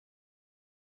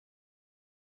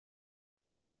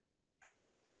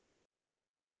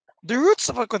The roots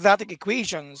of a quadratic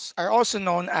equations are also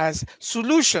known as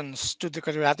solutions to the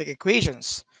quadratic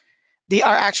equations. They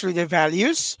are actually the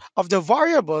values of the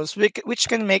variables which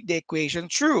can make the equation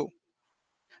true.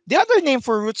 The other name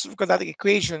for roots of quadratic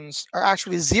equations are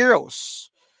actually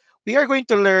zeros. We are going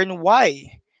to learn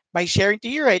why by sharing to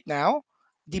you right now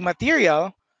the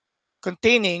material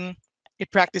containing a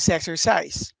practice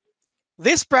exercise.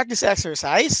 This practice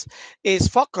exercise is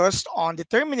focused on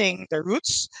determining the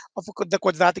roots of the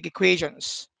quadratic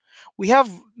equations. We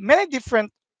have many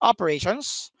different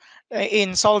operations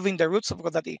in solving the roots of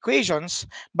quadratic equations,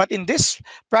 but in this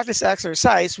practice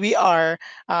exercise, we are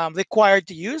required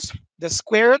to use the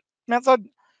square root method,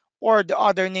 or the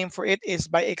other name for it is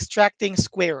by extracting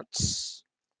square roots.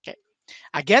 Okay.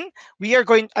 Again,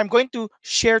 I'm going to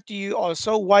share to you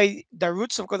also why the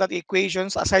roots of quadratic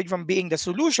equations, aside from being the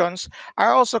solutions,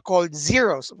 are also called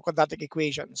zeros of quadratic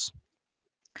equations.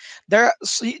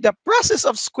 The process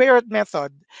of square root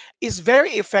method is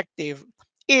very effective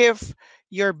if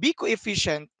your b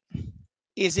coefficient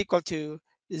is equal to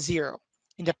 0.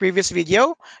 In the previous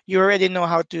video, you already know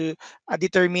how to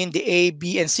determine the a,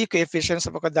 b, and c coefficients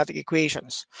of quadratic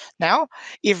equations. Now,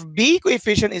 if b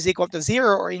coefficient is equal to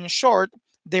 0, or in short,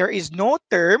 there is no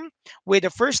term with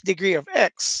the first degree of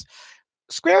x,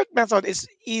 square root method is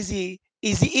the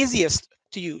easiest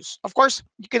to use. Of course,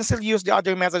 you can still use the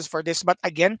other methods for this, but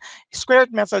again, square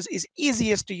root methods is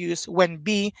easiest to use when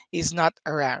b is not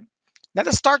around. Let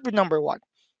us start with number one.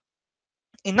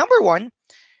 In number one,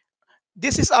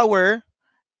 this is our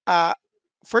uh,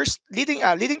 first leading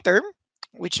term,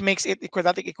 which makes it a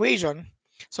quadratic equation.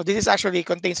 So this is actually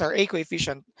contains our a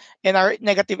coefficient, and our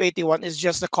negative 81 is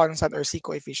just the constant or c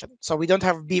coefficient. So we don't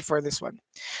have b for this one.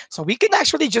 So we can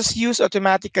actually just use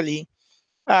automatically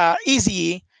uh,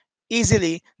 easy,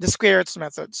 easily the square roots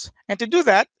methods. And to do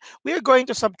that, we are going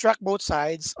to subtract both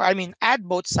sides, or I mean add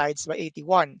both sides by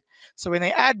 81. So when I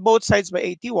add both sides by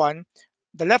 81,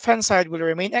 the left-hand side will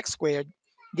remain x squared.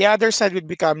 The other side would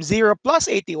become 0 plus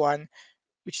 81,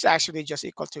 which is actually just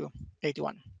equal to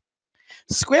 81.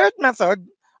 Square root method,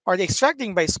 or the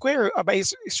extracting by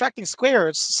extracting square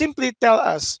roots, simply tell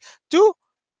us to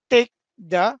take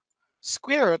the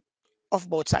square root of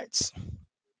both sides.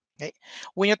 Okay.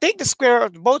 When you take the square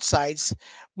root of both sides,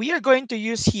 we are going to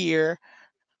use here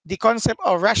the concept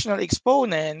of rational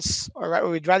exponents, or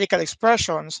with radical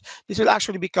expressions. This will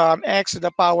actually become x to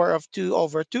the power of 2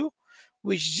 over 2,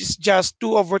 which is just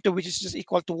 2 over 2, which is just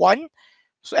equal to 1.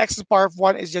 So x to the power of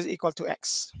 1 is just equal to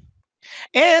x.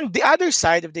 And the other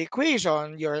side of the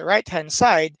equation, your right-hand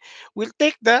side, will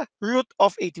take the root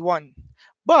of 81.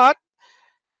 But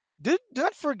do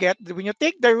not forget that when you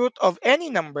take the root of any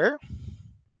number,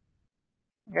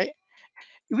 okay,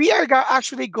 we are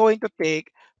actually going to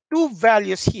take two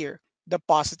values here, the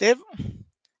positive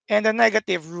and the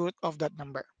negative root of that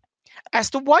number. As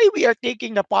to why we are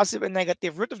taking the positive and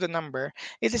negative root of the number,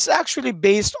 it is actually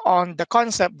based on the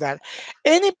concept that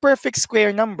any perfect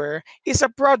square number is a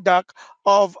product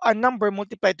of a number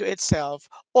multiplied to itself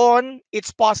on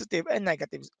its positive and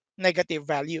negative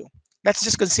value. Let's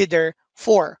just consider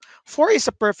 4. 4 is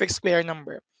a perfect square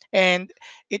number, and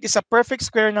it is a perfect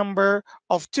square number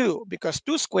of 2, because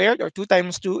 2 squared, or 2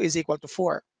 times 2, is equal to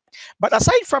 4. But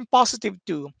aside from positive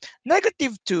 2,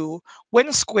 negative 2,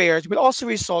 when squared, will also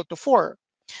result to 4.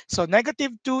 So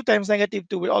negative 2 times negative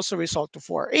 2 will also result to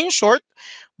 4. In short,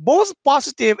 both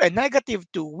positive and negative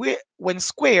 2, when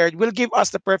squared, will give us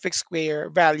the perfect square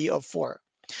value of 4.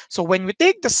 So when we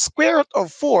take the square root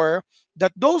of 4,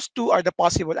 that those two are the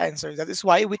possible answers. That is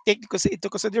why we take into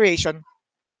consideration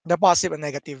the positive and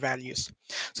negative values.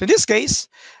 So in this case,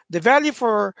 the value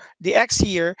for the x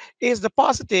here is the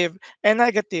positive and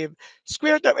negative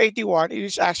square root of 81,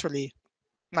 is actually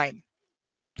 9.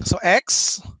 So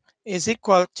x is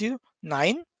equal to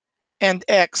 9, and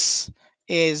x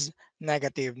is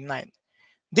negative 9.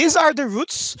 These are the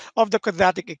roots of the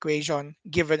quadratic equation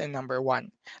given in number 1.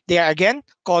 They are again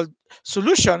called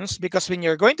solutions because when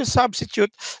you're going to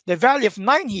substitute the value of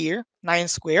 9 here, 9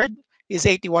 squared is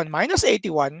 81 minus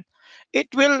 81, it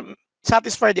will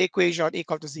satisfy the equation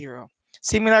equal to 0.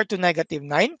 Similar to negative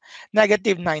 9,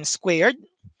 negative 9 squared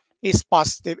is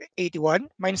positive 81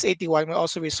 minus 81 will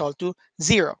also result to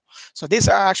 0. So these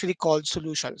are actually called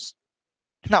solutions.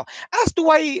 Now, as to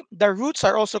why the roots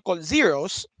are also called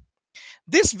zeros,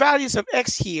 these values of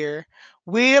x here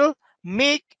will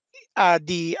make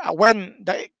when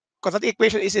the quadratic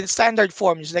equation is in standard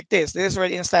form, just like this. This is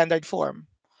already in standard form.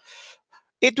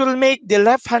 It will make the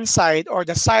left-hand side, or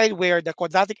the side where the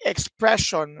quadratic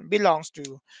expression belongs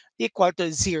to, equal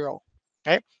to 0.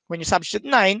 Okay. When you substitute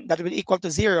 9, that will equal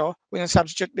to 0. When you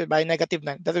substitute it by negative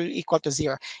 9, that will equal to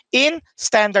 0. In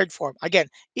standard form, again,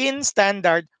 in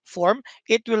standard form,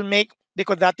 it will make the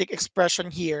quadratic expression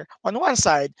here on one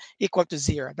side equal to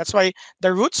 0. That's why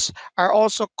the roots are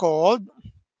also called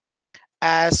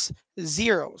as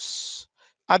zeros.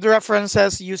 Other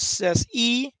references uses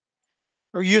E,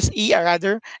 or use E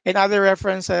rather, and other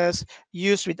references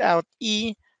use without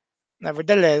E.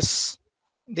 Nevertheless,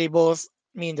 they both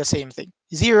mean the same thing.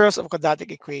 Zeros of quadratic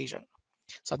equation.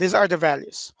 So these are the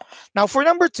values. Now for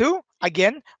number 2,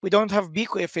 again, we don't have B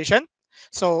coefficient.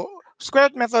 So square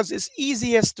root methods is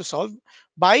easiest to solve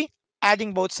by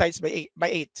adding both sides by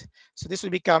 8. So this will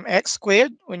become x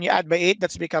squared. When you add by 8,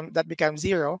 that becomes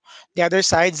 0. The other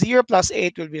side, 0 plus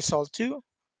 8 will be solved to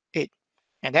 8.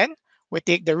 And then we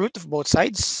take the root of both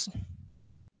sides.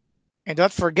 And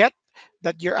don't forget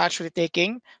that you're actually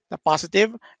taking the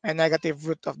positive and negative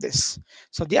root of this.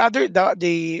 So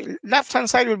the left hand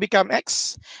side will become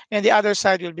x, and the other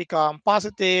side will become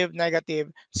positive,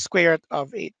 negative square root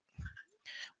of 8,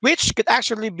 which could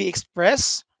actually be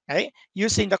expressed, right,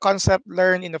 using the concept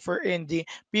learned in the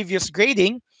previous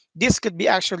grading. This could be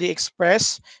actually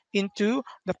expressed into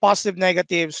the positive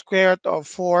negative square root of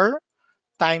 4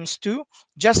 times 2,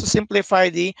 just to simplify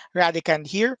the radicand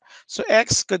here. So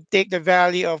x could take the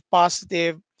value of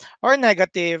positive or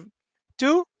negative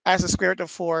 2 as the square root of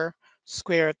 4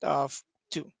 square root of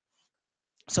 2.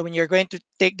 So when you're going to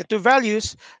take the two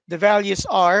values, the values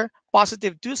are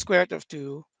positive 2 square root of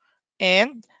 2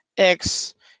 and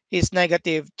x is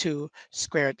negative 2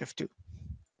 square root of 2.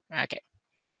 Okay.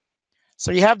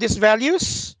 So you have these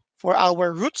values for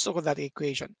our roots of that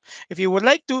equation. If you would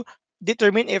like to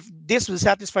determine if this will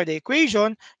satisfy the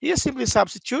equation, you just simply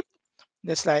substitute.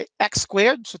 That's like x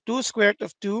squared. So 2 square root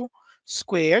of 2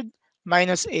 squared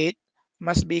minus 8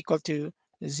 must be equal to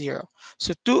 0.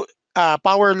 So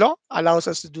power law allows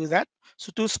us to do that.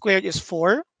 So 2 squared is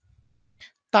 4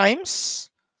 times,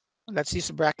 let's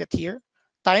use a bracket here,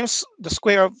 times the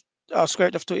square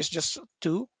root of 2 is just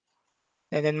 2,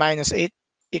 and then minus 8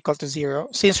 equal to 0.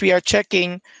 Since we are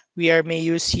checking, may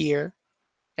use here.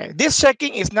 Okay. This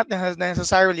checking is not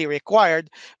necessarily required,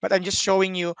 but I'm just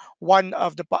showing you one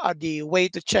of the way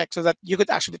to check so that you could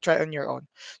actually try on your own.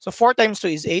 So 4 times 2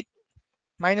 is 8,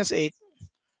 minus 8,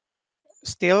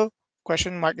 still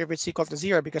question mark if it's equal to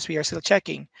 0 because we are still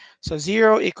checking. So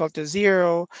 0 equal to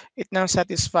 0, it now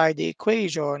satisfies the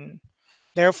equation.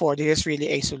 Therefore, this is really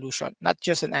a solution, not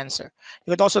just an answer.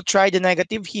 You could also try the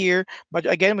negative here, but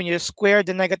again, when you square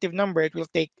the negative number, it will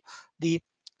take the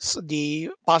the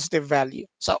positive value.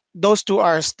 So those two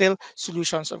are still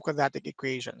solutions of quadratic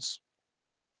equations.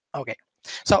 Okay.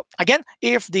 So again,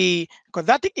 if the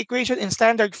quadratic equation in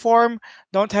standard form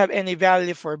don't have any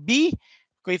value for b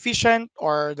coefficient,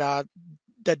 or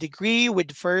the degree with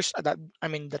the first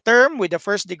the term with the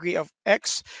first degree of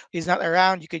x is not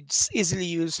around, you could easily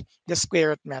use the square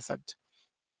root method.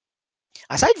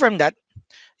 Aside from that,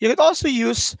 you could also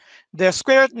use the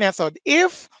square root method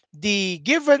if the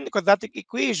given quadratic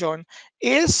equation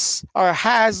is or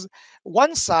has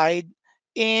one side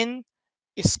in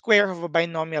a square of a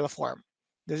binomial form.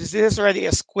 This is already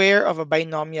a square of a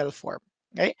binomial form.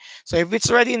 Okay, so if it's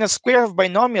already in a square of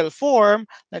binomial form,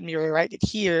 let me rewrite it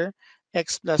here.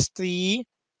 X plus 3,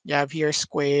 you have here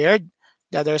squared.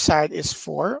 The other side is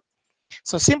 4.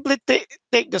 So simply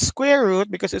take the square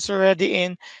root because it's already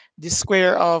in the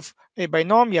square of a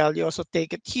binomial. You also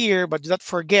take it here, but do not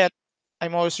forget,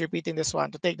 I'm always repeating this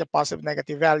one, to take the positive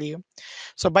negative value.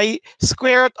 So by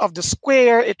square root of the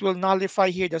square, it will nullify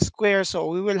here the square. So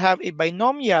we will have a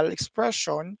binomial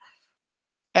expression,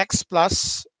 x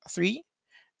plus 3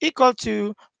 equal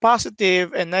to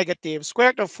positive and negative square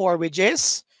root of 4, which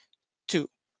is 2.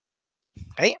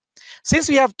 Okay. Since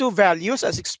we have two values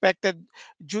as expected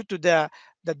due to the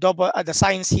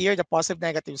signs here, the positive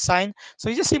negative sign, so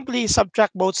you just simply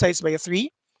subtract both sides by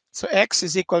 3. So x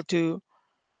is equal to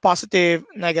positive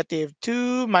negative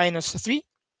 2 minus 3.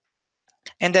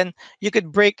 And then you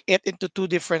could break it into two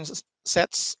different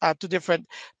sets, two different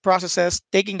processes,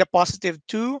 taking the positive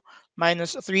 2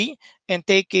 minus 3 and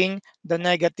taking the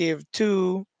negative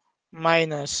 2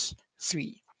 minus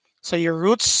 3. So your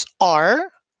roots are,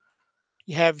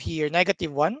 you have here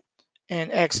negative 1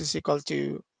 and x is equal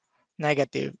to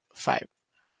negative 5.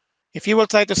 If you will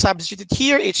try to substitute it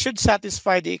here, it should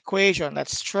satisfy the equation.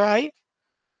 Let's try.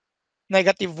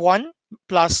 Negative 1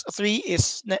 plus 3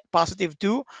 is positive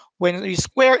 2. When we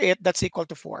square it, that's equal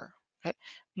to 4. Okay?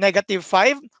 Negative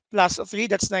 5 plus 3,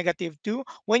 that's negative 2.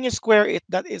 When you square it,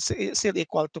 that is still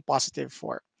equal to positive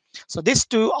 4. So these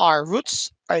two are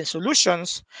roots and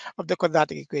solutions of the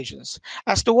quadratic equations.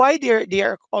 As to why they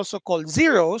are also called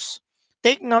zeros,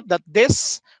 take note that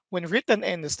this, when written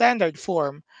in the standard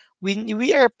form,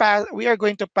 we are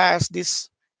going to pass this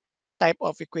type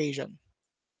of equation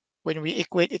when we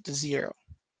equate it to zero.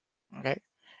 Okay.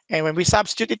 And when we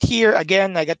substitute it here,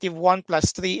 again, -1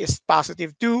 plus 3 is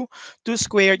positive 2. 2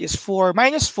 squared is 4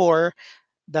 minus 4.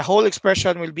 The whole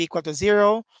expression will be equal to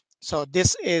 0. So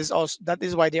this is also, that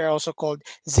is why they are also called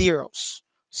zeros.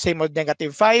 Same with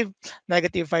 -5.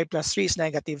 -5 plus 3 is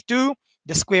 -2.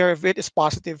 The square of it is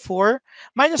positive 4.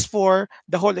 Minus 4,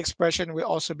 the whole expression will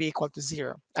also be equal to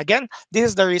 0. Again, this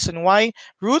is the reason why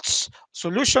roots,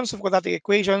 solutions of quadratic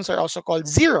equations are also called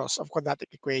zeros of quadratic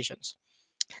equations.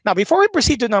 Now, before we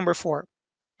proceed to number 4,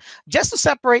 just to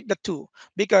separate the two,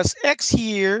 because x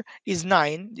here is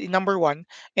 9, the number 1,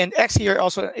 and x here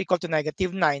also equal to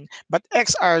 -9, but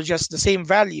x are just the same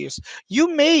values. You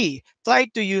may try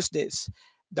to use this,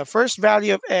 the first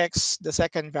value of x, the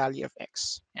second value of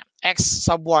x. Yeah. X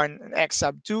sub 1 and x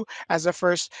sub 2 as the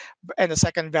first and the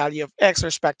second value of x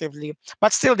respectively,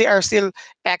 but still they are still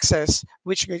x's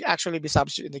which could actually be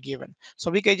substituted in the given.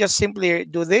 So we can just simply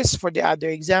do this for the other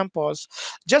examples,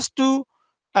 just to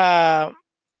uh,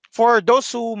 for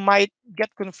those who might get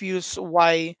confused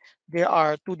why there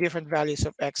are two different values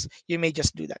of x, you may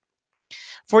just do that.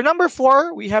 For number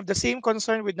 4, we have the same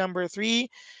concern with number 3.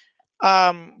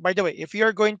 By the way, if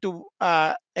you're going to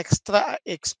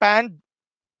expand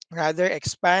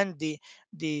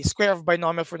the square of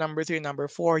binomial for number 3 and number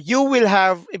 4, you will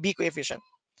have a b coefficient.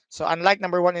 So unlike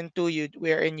number 1 and 2,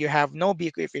 wherein you have no b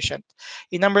coefficient,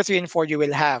 in number 3 and 4 you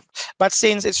will have. But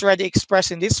since it's already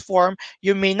expressed in this form,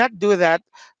 you may not do that.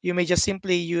 You may just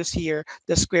simply use here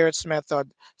the square roots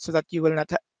method, so that you will not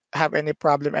have any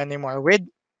problem anymore with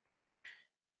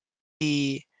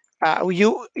the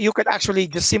you could actually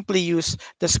just simply use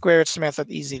the square roots method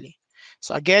easily.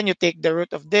 So again, you take the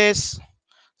root of this.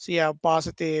 So you have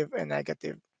positive and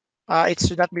negative. It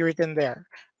should not be written there.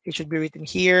 It should be written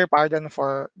here, pardon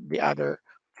for the other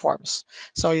forms.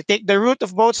 So you take the root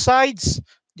of both sides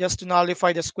just to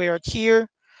nullify the square root here.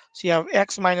 So you have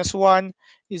x minus 1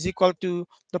 is equal to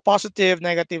the positive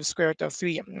negative square root of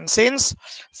 3. And since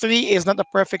 3 is not a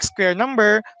perfect square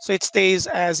number, so it stays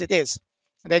as it is.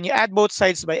 And then you add both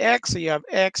sides by x. So you have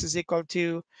x is equal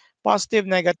to positive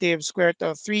negative square root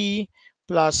of 3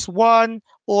 plus 1,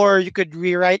 or you could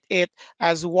rewrite it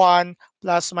as 1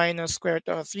 plus minus square root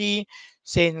of 3,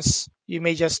 since you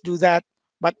may just do that.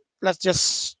 But let's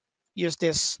just use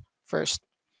this first.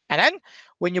 And then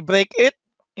when you break it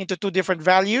into two different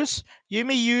values, you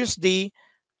may use the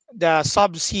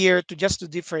subs here to just to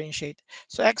differentiate.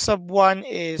 So x sub 1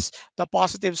 is the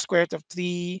positive square root of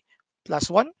 3 plus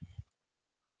 1.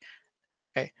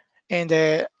 Okay. And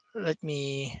let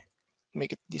me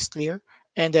make it this clear.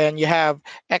 And then you have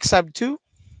x sub 2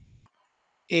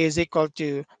 is equal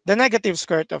to the negative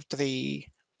square root of 3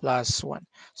 plus 1.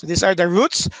 So these are the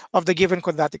roots of the given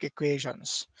quadratic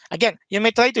equations. Again, you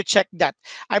may try to check that.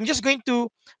 I'm just going to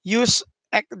use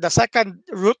the second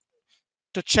root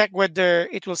to check whether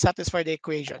it will satisfy the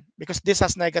equation, because this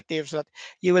has negatives, so that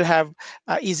you will have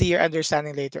easier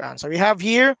understanding later on. So we have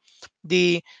here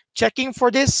the checking for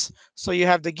this. So you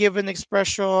have the given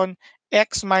expression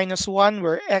x minus 1,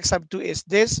 where x sub 2 is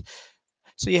this.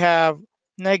 So you have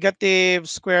negative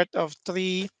square root of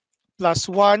 3 plus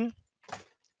 1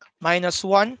 minus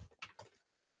 1,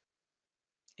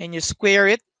 and you square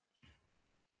it,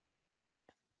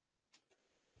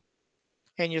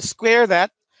 and you square that.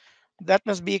 That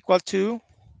must be equal to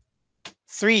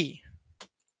 3.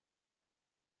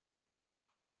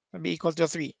 Be equal to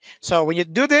 3. So when you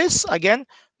do this, again,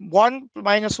 1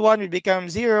 minus 1 will become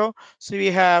 0. So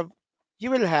you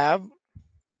will have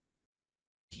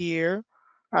here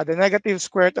the negative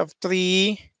square root of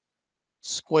 3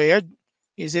 squared,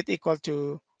 is it equal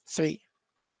to 3.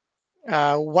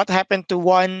 What happened to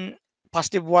 1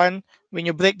 positive 1? When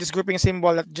you break this grouping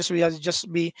symbol, that just will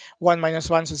just be 1 minus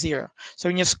 1, so 0. So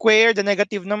when you square the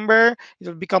negative number, it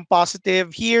will become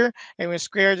positive here. And when you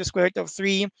square the square root of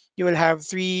 3, you will have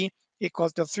 3 equal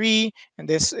to 3. And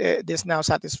this now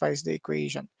satisfies the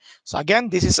equation. So again,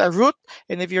 this is a root.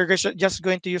 And if you're just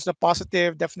going to use the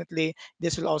positive, definitely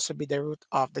this will also be the root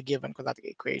of the given quadratic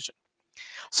equation.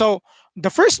 So the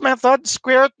first method,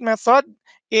 square root method,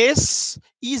 is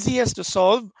easiest to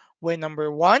solve when number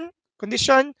 1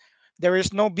 condition, there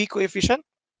is no b coefficient,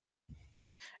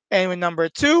 and when number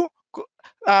 2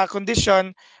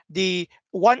 condition, the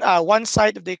one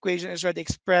side of the equation is already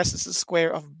expressed as the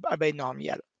square of a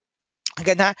binomial.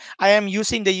 Again, I am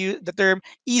using the term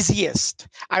easiest.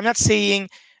 I'm not saying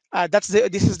That's the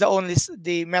this is the only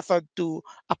the method to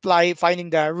apply finding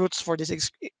the roots for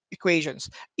these equations.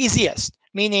 Easiest,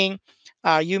 meaning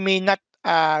you may not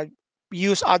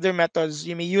use other methods.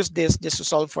 You may use this just to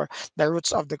solve for the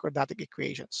roots of the quadratic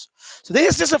equations. So this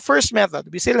is just a first method.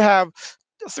 We still have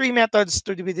three methods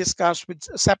to be discussed with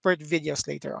separate videos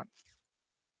later on.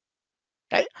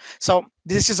 Okay, so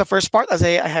this is the first part, as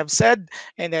I have said,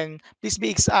 and then please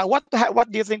be what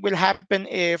do you think will happen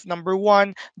if number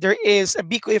one there is a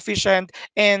b coefficient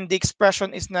and the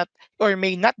expression is not or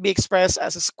may not be expressed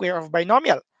as a square of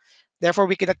binomial. Therefore,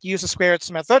 we cannot use the square roots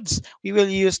methods. We will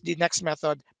use the next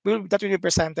method that will be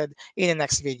presented in the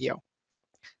next video.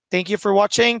 Thank you for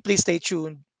watching. Please stay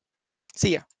tuned.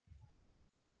 See ya.